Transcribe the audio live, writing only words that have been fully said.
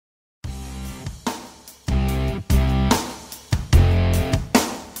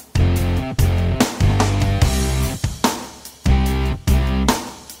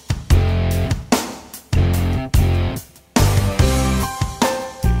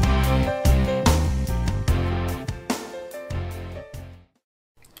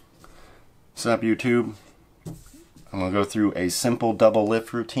What's up, YouTube? I'm going to go through a simple double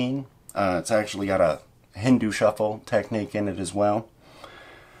lift routine. It's actually got a Hindu shuffle technique in it as well.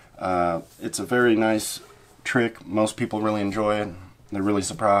 It's a very nice trick. Most people really enjoy it. They're really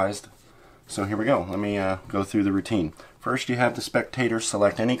surprised. So here we go. Let me go through the routine. First, you have the spectators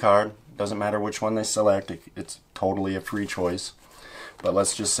select any card. Doesn't matter which one they select. It's totally a free choice. But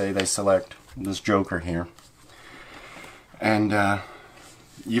let's just say they select this Joker here. And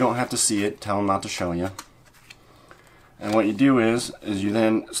you don't have to see it. Tell them not to show you. And what you do is you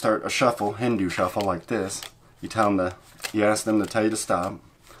then start a shuffle, Hindu shuffle like this. You ask them to tell you to stop.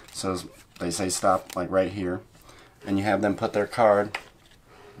 So they say stop like right here. And you have them put their card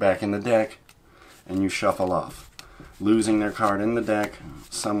back in the deck and you shuffle off. Losing their card in the deck,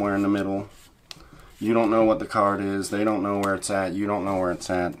 somewhere in the middle. You don't know what the card is, they don't know where it's at, you don't know where it's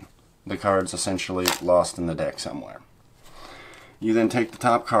at. The card's essentially lost in the deck somewhere. You then take the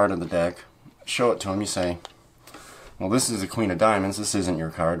top card of the deck, show it to them, you say, well, this is the Queen of Diamonds, this isn't your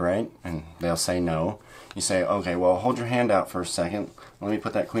card, right? And they'll say no. You say, okay, well, hold your hand out for a second. Let me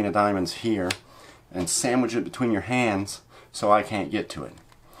put that Queen of Diamonds here and sandwich it between your hands so I can't get to it.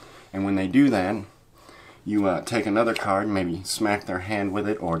 And when they do that, you take another card, maybe smack their hand with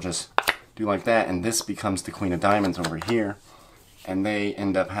it or just do like that, and this becomes the Queen of Diamonds over here, and they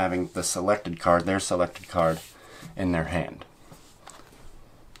end up having the selected card, their selected card, in their hand.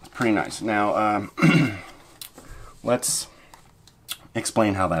 It's pretty nice. Now, let's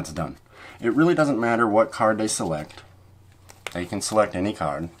explain how that's done. It really doesn't matter what card they select. They can select any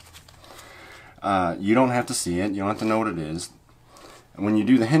card. You don't have to see it. You don't have to know what it is. And when you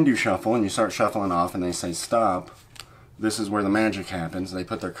do the Hindu shuffle and you start shuffling off and they say stop, this is where the magic happens. They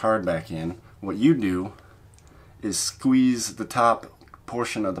put their card back in. What you do is squeeze the top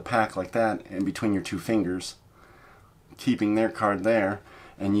portion of the pack like that in between your two fingers, keeping their card there,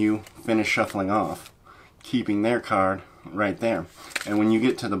 and you finish shuffling off, keeping their card right there. And when you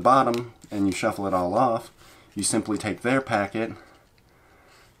get to the bottom and you shuffle it all off, you simply take their packet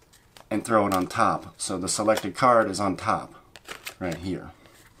and throw it on top. So the selected card is on top, right here.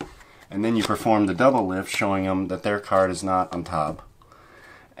 And then you perform the double lift, showing them that their card is not on top.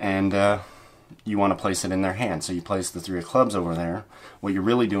 And you want to place it in their hand. So you place the 3 of clubs over there. What you're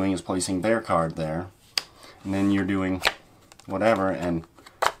really doing is placing their card there. And then you're doing whatever and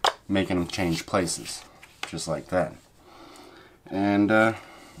making them change places. Just like that. And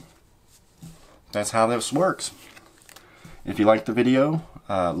that's how this works. If you like the video,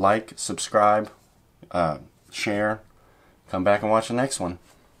 like, subscribe, share, come back and watch the next one.